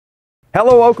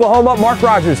Hello, Oklahoma. Mark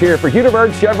Rogers here for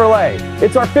Hudiburg Chevrolet.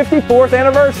 It's our 54th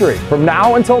anniversary. From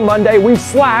now until Monday, we've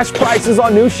slashed prices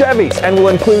on new Chevys and will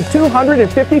include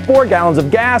 254 gallons of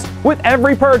gas with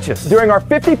every purchase. During our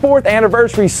 54th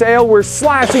anniversary sale, we're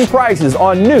slashing prices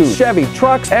on new Chevy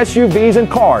trucks, SUVs,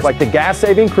 and cars like the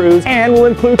gas-saving Cruze, and will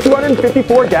include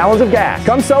 254 gallons of gas.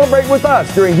 Come celebrate with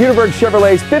us during Hudiburg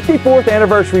Chevrolet's 54th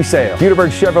anniversary sale. Hudiburg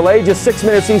Chevrolet, just 6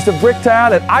 minutes east of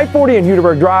Bricktown at I-40 and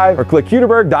Hudiburg Drive, or click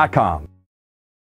Hudiburg.com.